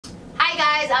Hi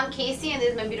guys, I'm Casey and this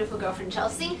is my beautiful girlfriend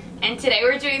Chelsea. And today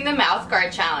we're doing the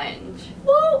Mouthguard challenge.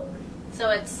 Woo! So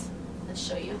let's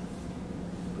show you.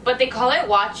 But they call it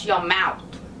watch your mouth.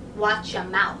 Watch your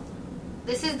mouth.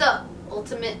 This is the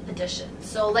ultimate edition.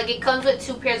 So like it comes with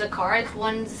 2 pairs of cards.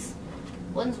 One's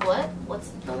what?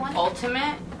 What's the one?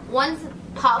 Ultimate? One's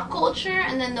pop culture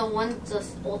and then the one's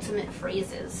just ultimate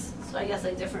phrases. So I guess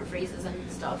like different phrases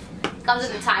and stuff. It comes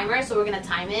with a timer, so we're gonna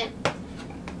time it.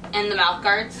 And the mouth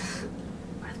guards.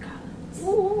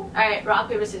 Alright, rock,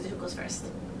 paper, scissors. Who goes first?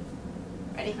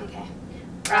 Ready? Okay.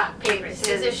 Rock, paper,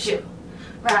 scissors, shoot.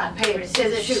 Rock, paper,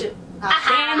 scissors, shoot.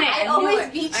 Damn it! I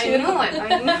always beat you. I know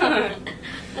it.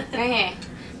 Okay.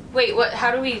 Wait, what?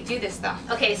 How do we do this though?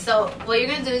 Okay, so what you're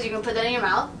gonna do is you're gonna put that in your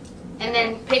mouth, and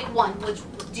then pick one. Which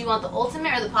do you want, the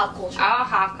ultimate or the pop culture? I'll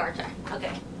have culture.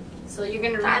 Okay. So you're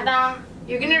gonna read.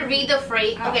 You're gonna read the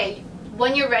phrase. Oh. Okay.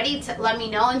 When you're ready, let me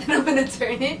know, and then I'm gonna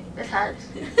turn it. It's hard.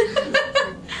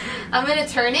 I'm gonna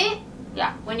turn it.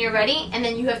 Yeah. When you're ready, and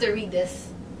then you have to read this,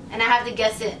 and I have to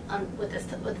guess it with the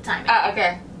timing. Oh,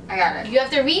 okay. I got it. You have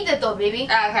to read it though, baby.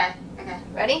 Okay. Okay.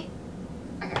 Ready?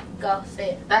 Okay. Go.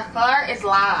 Say it. The floor is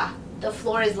lava. The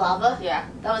floor is lava. Yeah.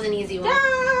 That was an easy one.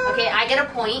 Yeah. Okay, I get a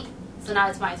point. So now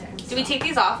it's my turn. Do we take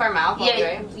these off our mouth?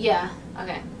 Yeah. Yeah.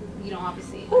 Okay. You don't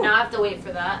obviously. Ooh. Now I have to wait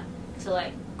for that to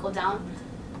like go down.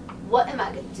 What am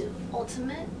I gonna do?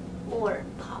 Ultimate or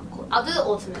pop culture? I'll do the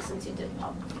ultimate since you did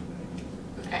pop.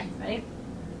 Okay. Ready?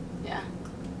 Yeah.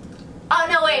 Oh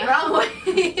no! Wait, wrong way.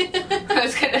 I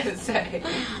was gonna say.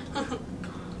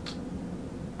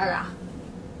 Her.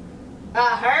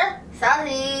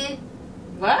 Sally.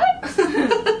 What?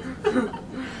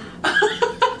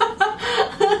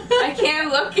 I can't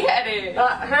look at it.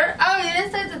 Her. Oh, you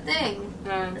didn't say the thing.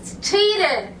 It's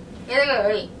cheated. Here we go.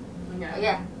 Wait.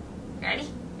 Yeah. Ready?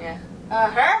 Yeah.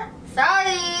 Her.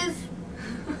 Sally's.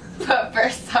 But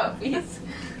first selfies.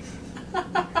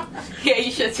 Yeah,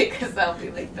 you should take a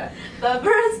selfie like that. But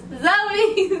first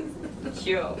Sally's.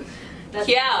 Cute.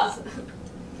 Yeah.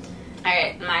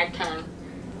 Alright, my turn.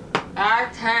 Our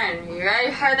turn. You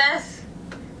ready for this?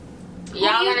 Who do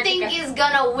you think is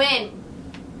gonna win?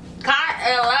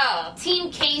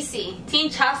 Team Casey. Team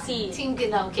Chelsea. Team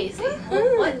Casey.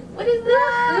 What is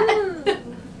that?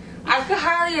 I could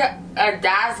hardly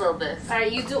dazzle this.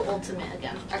 Alright, you do ultimate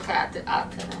again. Okay, I'll do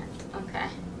ultimate. Okay.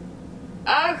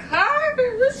 Okay,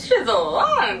 this shit's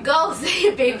long. Go, say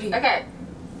it, baby. Okay.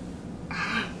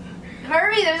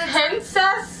 Hurry, there's a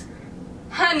Princess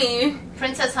Honey.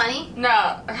 Princess Honey?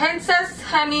 No, Princess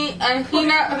Honey and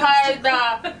Peanut Pie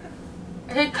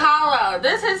Hikala.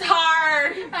 This is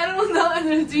hard. I don't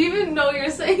know. Do you even know what you're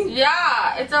saying?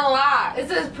 Yeah, it's a lot. It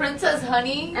says Princess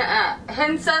Honey.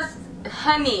 Princess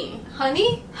Honey.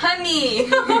 Honey? Honey.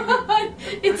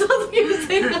 It's all you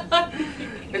say honey.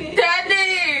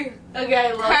 Daddy. Okay,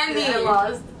 I lost. Penny. I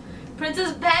lost.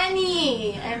 Princess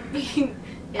Penny. I mean,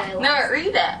 yeah, I lost. No,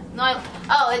 read it. No,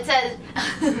 it says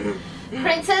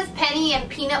Princess Penny and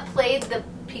Peanut played the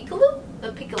piccolo.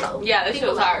 The piccolo. Yeah, this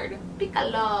was hard.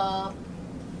 Piccolo.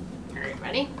 Alright,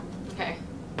 ready? Okay.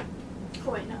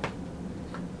 Oh wait, no.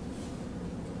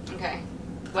 Okay.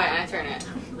 Wait, I turn it.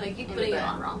 Like you putting it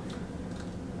on wrong.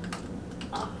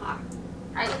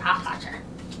 I get hot culture.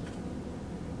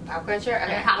 Pop culture?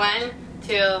 Okay. Yeah, hot 1, 2,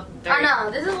 3. Oh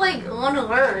no, this is like one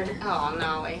word. Oh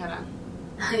no, wait, hold on.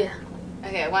 Oh yeah.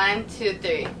 Okay, 1, 2,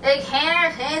 3. A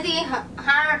carrot handy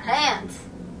hard hands.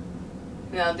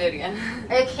 No, do it again.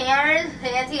 A carrot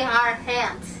handy hard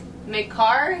hands. Make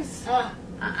cars? A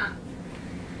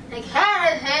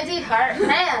carrot handy hard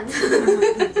hands.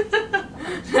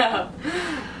 No.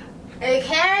 A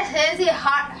carrot handy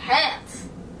hard hands.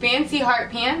 Fancy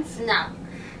heart pants? No.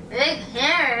 A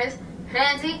carrot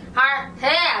handy hard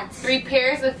hands. 3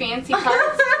 pairs of fancy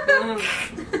parts?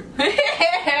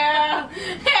 Yeah.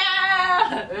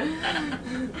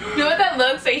 You know what that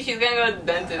looks like? She's gonna go to the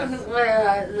dentist.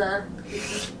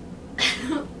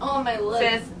 Oh my lord.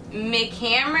 Says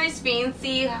McHammer's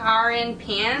fancy harem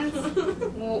pants.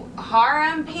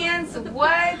 Harem pants?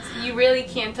 What? You really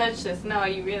can't touch this. No,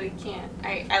 you really can't.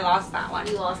 I lost that one.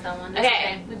 You lost that one.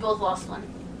 Okay. We both lost one.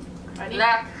 Ready?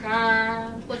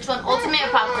 Which one? Ultimate or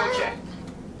pop culture?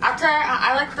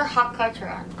 I like the hot culture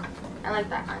one. I like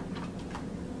that one.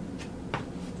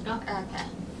 Oh. Okay.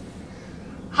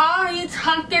 Holly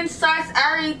Tonkin starts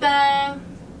everything.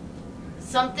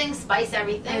 Something spice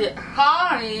everything.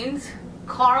 Holly's.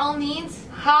 Carl needs.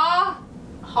 Ha.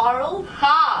 Harl.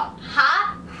 Ha.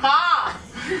 Ha. Ha.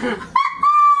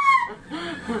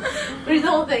 Read the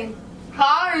whole thing.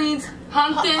 Holly's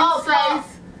pumpkin spice.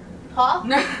 Huh?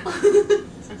 No.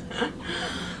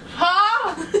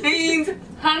 Ha means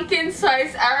Pumpkin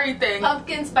spice everything.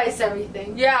 Pumpkin spice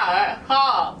everything. Yeah.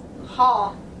 Ha.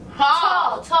 Ha.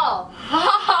 Ha. Tall.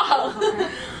 Ha.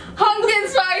 Pumpkin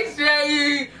spice,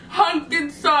 baby. Pumpkin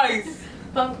spice.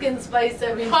 Pumpkin spice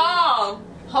everything. Ha.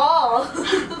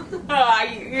 Ha.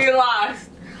 You lost.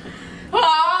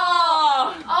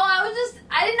 Ha. Oh,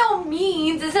 I didn't know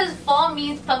means. It says fall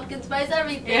means pumpkin spice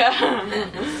everything. Yeah.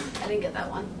 I didn't get that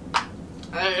one.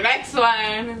 Alright, next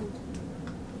one.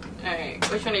 Alright,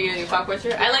 which one are you gonna do? Pop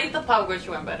culture? I like the pop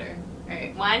culture one better.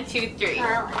 Alright, 1, 2, 3.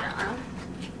 I don't like that one.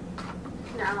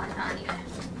 No, I don't like that one either.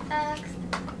 Next.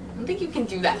 I don't think you can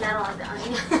do that. I don't like that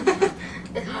one either.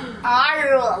 Are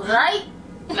you right?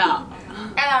 No.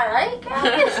 Am I right,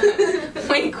 guys?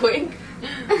 Wink, wink.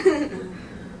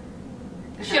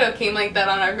 Should have came like that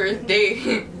on our first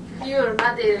date. You were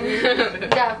not dating me.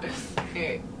 Yeah.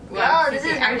 Alright. Oh, this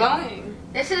is I'm hard. going.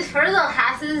 This is Frizzle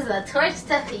passes the torch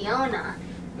to Fiona.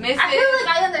 Mrs. I feel like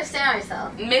I understand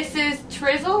myself. Mrs.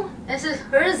 Trizzle? This is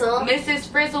Frizzle. Mrs.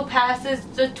 Frizzle passes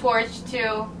the torch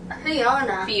to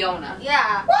Fiona. Fiona.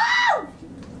 Yeah. Woo!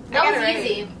 That I got was it right.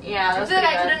 easy. Yeah, I that's feel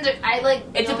like pretty I good. could I like.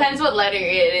 It depends what letter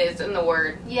it is in the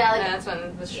word. Yeah, like, And that's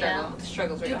when the struggle, the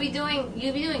struggles are you'd be done.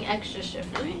 doing extra shift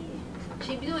for me.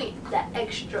 She'd be doing that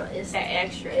extra is That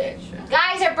extra.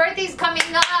 Guys, her birthday's coming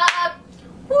up.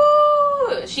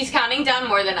 Woo! She's counting down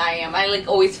more than I am. I like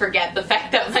always forget the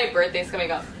fact that my birthday's coming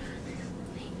up.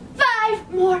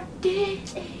 5 more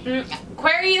days.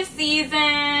 Aquarius season.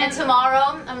 And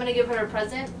tomorrow, I'm gonna give her a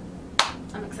present.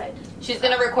 I'm excited. She's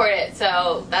gonna record it,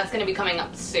 so that's gonna be coming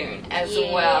up soon as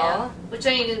well. Which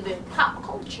one are you gonna do? Pop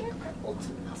culture or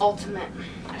Ultimate.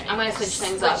 Alright. I'm gonna switch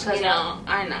things up Switch because it up.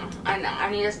 I know. I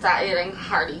need to start eating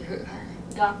hearty food.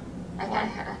 Go. Okay,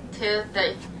 2,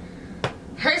 3.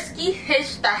 Husky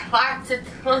fish that flaps its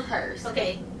flippers.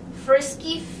 Okay.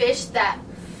 Frisky fish that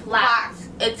flaps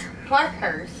Its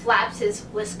flippers. flaps his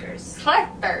whiskers.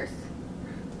 Flippers.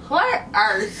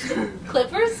 Flippers.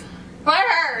 Clippers?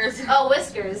 Flippers. Oh,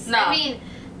 whiskers. No. I mean,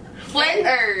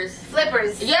 Flippers.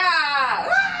 flippers. Yeah.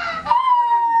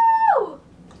 Woo!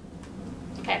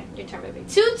 Okay, your turn, baby.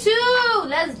 2-2.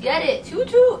 Let's get it.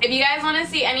 2-2. If you guys want to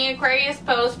see any Aquarius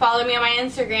posts, follow me on my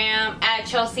Instagram at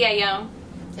ChelseaIO.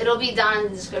 It'll be down in the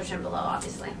description below,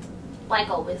 obviously. Like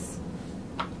always.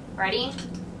 Ready?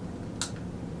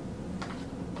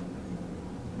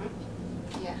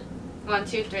 Yeah. 1,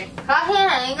 2, 3. Coffee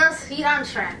and English feet on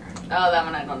shrimp. Oh, that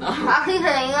one I don't know. Coffee and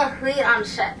English feet on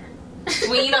shrimp.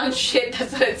 Sweet on shit,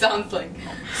 that's what it sounds like.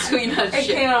 Sweet on I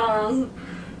shit. can't.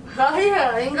 Coffee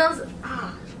and English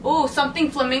Ooh,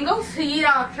 something flamingos? feet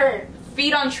on shrimp.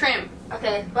 Feed on shrimp.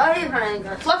 Okay, coffee and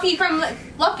English. Fluffy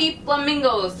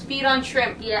flamingos. Feed on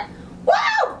shrimp. Yeah.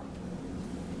 Woo!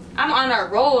 I'm on a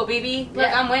roll, baby. Look,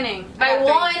 Yeah. I'm winning. By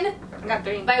one. I got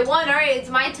 3. By one. All right, it's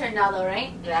my turn now, though,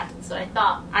 right? Yeah. That's what I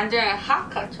thought. I'm doing a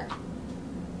hot culture.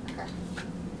 Okay.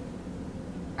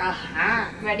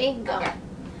 Ready? Go. Okay.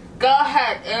 Go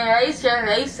ahead, erase your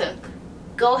basic.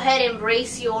 Go ahead,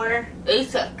 embrace your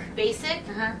Basic. basic.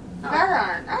 Uh-huh. Oh.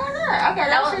 Okay,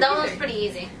 That was pretty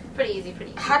easy. Pretty easy.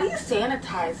 How do you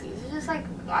sanitize these? You just like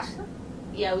wash them?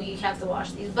 Yeah, we have to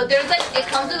wash these. But there's like, it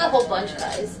comes with a whole bunch,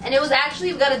 guys. And it was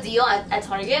actually, we got a deal at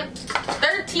Target.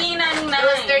 $13.99. It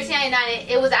was $13.99.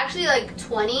 It was actually like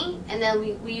 $20, and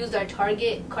then we used our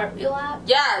Target Cartwheel app.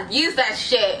 Yeah, use that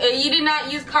shit. If you did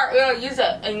not use Cartwheel, use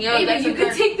it. And you'll get Baby, you some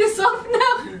can take this off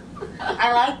now.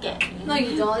 I like it. No,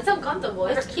 you don't. It's uncomfortable.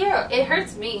 It's cute. It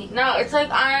hurts me. No, it's like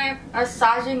I'm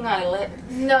massaging my lips.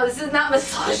 No, this is not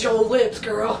massage your lips,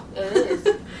 girl. It is.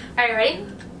 Alright, ready?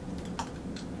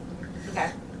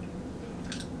 Okay.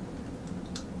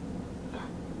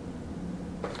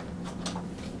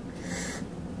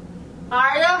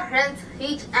 Mario, Prince,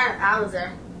 Peach, and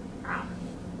Bowser.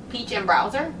 Peach and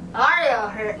Browser? Mario,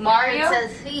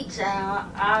 Princess Peach,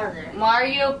 and Bowser.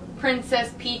 Mario,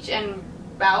 Princess Peach, and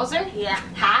Bowser? Yeah.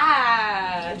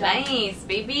 Ha! Nice,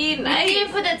 baby. Nice. We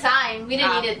didn't put the time. We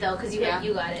didn't need it though, because you yeah.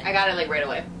 got it. I got it like right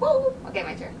away. Woo! Okay,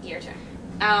 my turn. Your turn.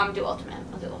 Do ultimate.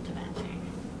 I'll do ultimate.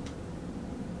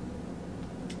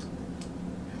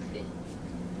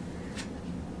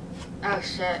 Oh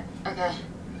shit. Okay.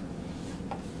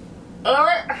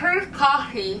 Here's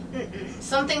coffee.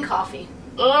 Something coffee.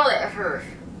 First.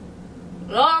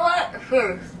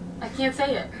 I can't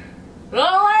say it.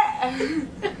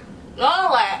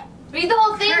 Read the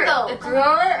whole thing though. It's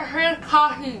her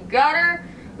coffee gutter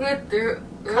with the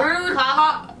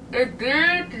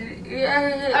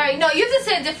Alright, no, you have to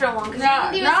say a different one. No,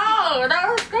 that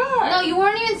was good. No, you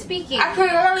weren't even speaking. I can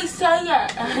barely say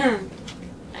it.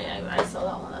 I saw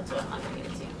that one. That's what I'm not gonna give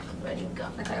it to you. Ready, go.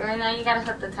 Okay, right now you gotta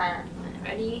set the timer.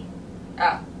 Ready?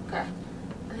 Oh, okay.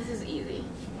 This is easy.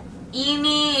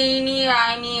 Eeny,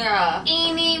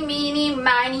 meeny,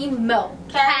 miny, mo.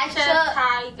 catch a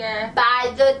tiger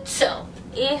by the toe.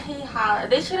 He holler.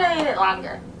 They should have made it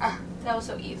longer. That was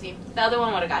so easy. The other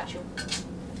one would have got you.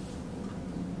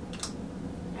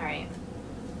 Alright.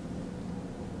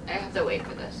 I have to wait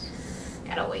for this.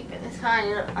 Gotta wait for this.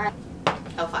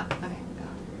 Oh fuck. Okay, go.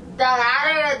 The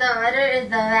ladder is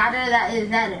the ladder that is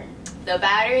better. The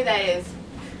batter that is.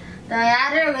 The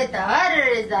ladder with the butter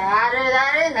is the ladder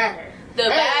that is better. The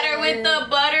batter with the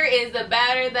butter is the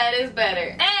batter that is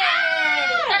better.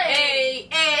 Hey!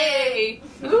 Hey!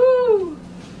 Woo!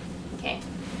 Okay.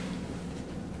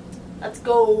 Let's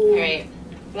go. Alright.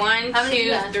 1, How many 2,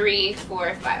 you got? 3,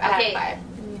 4, 5. I Okay. have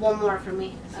 5. One more for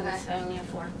me. Okay. So I only have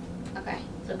 4. Okay.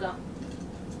 So go.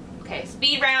 Okay.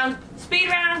 Speed round. Speed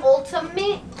round.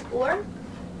 Ultimate or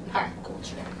Pop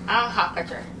culture. I'm a hot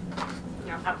culture.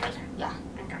 no pop culture. Yeah.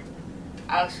 Okay.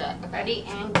 Oh shit. Okay. Ready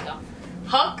and go.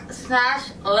 Hook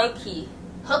smash Loki.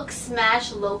 Hook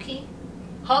smash Loki.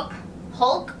 Hook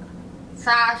Hulk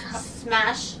smash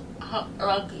smash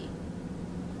Loki.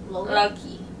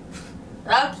 Loki. Loki.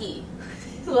 Loki.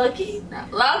 Lucky. No.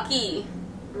 Loki.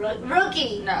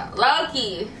 Rookie. No.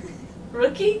 Loki.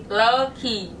 Rookie.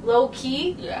 Loki. Low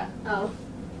key. Yeah. Oh.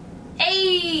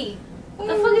 Hey. What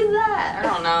the fuck is I that?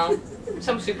 don't know.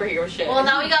 Some superhero shit. Well,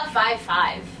 now we got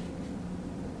 5-5.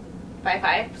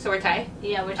 5-5. So we're tied.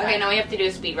 Yeah, we're Okay. tied. Now we have to do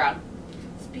a speed round.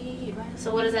 Speed round.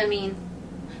 So what does that mean?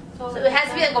 So it has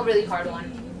to be like a really hard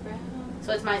one.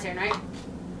 So it's my turn, right?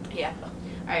 Yeah. All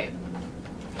right.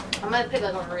 I'm gonna pick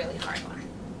like a really hard one.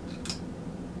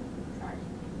 Sorry.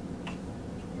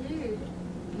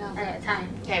 No. Alright, time.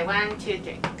 Okay. 1, 2,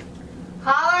 3.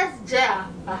 Hollis jail.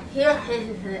 Here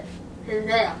his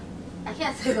jail. I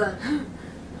can't say that.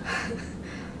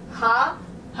 Huh?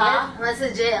 What's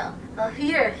a jail?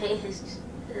 Here his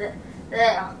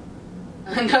jail.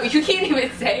 No, you can't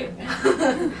even say it.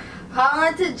 Paul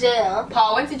went to jail.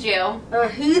 Paul went to jail. A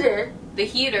heater. The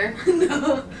heater.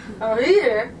 No. A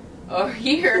heater. Or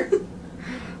here.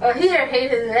 A heater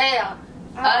hate his nail.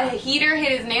 A heater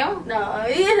hit his nail. No, a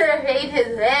heater hate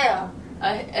his nail.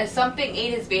 Something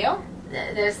ate his veil.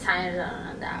 There's times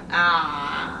on that.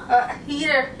 Ah. A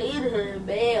heater hated his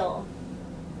nail.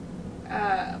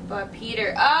 But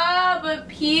Peter. Oh, but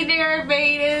Peter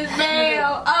made his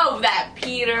veil. Oh, that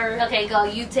Peter. Okay, go.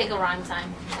 You take a rhyme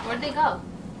time. Where'd they go?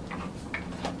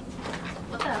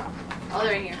 What the hell? Oh,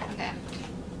 they're in here. Okay.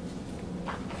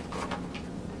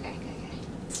 Okay.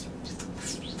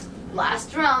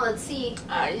 Last round. Let's see.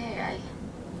 Yeah.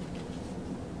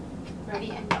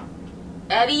 Ready and go.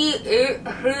 Eddie ate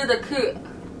through the coot.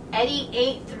 Eddie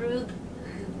ate through.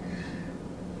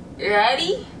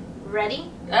 Ready? Ready?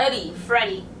 Eddie.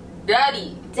 Freddy.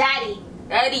 Daddy. Daddy.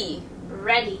 Eddie.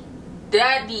 Ready.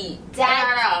 Daddy.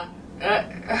 Dad.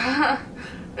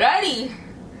 Ready.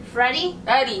 Freddy.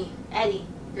 Eddie. Eddie.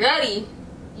 Ready.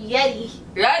 Yeti.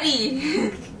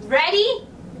 Ready. Ready?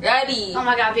 Ready. Oh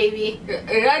my god, baby.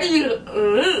 Ready.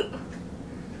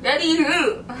 Ready.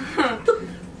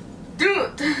 Do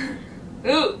it.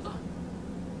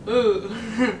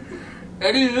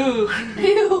 Ready. Ew.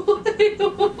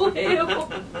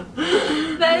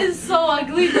 That is so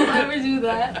ugly. Don't ever do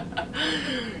that.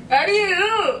 Ready.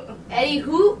 Eddie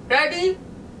who? Ready.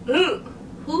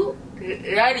 Who?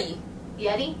 Ready.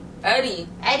 Yeti? Eddie.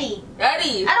 Eddie.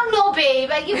 Ready. I don't know, babe.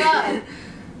 I give up.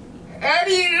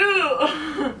 Eddie.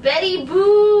 Betty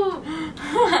Boo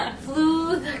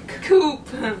flew the coop.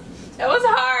 That was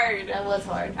hard. That was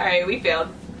hard. Alright, we failed.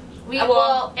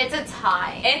 Well, it's a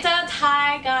tie. It's a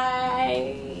tie,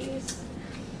 guys.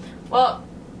 Well,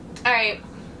 alright.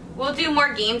 We'll do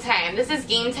more game time. This is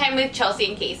game time with Chelsea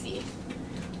and Casey.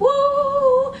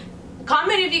 Woo!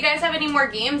 Comment if you guys have any more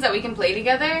games that we can play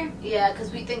together. Yeah,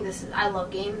 because we think this is. I love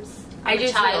games. I I'm do a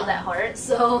child too. at heart,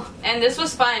 so. And this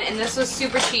was fun, and this was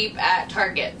super cheap at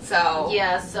Target, so.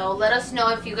 Yeah, so let us know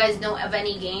if you guys know of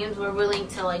any games. We're willing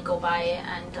to like go buy it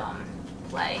and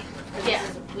play. Yeah.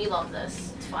 We love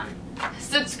this. It's fun.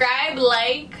 Subscribe,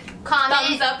 like, Comment,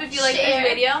 thumbs up if you like share. this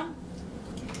video.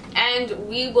 And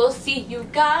we will see you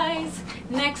guys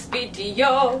next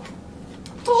video.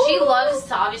 She loves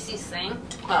to obviously sing.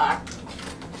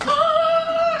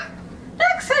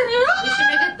 Next You video. should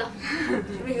make it thumbnail. You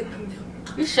should make it thumbnail.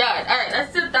 You should. Alright,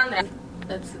 let's do it down there.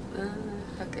 Let's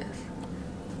focus.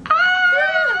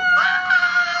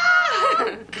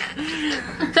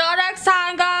 Till next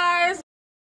time, guys.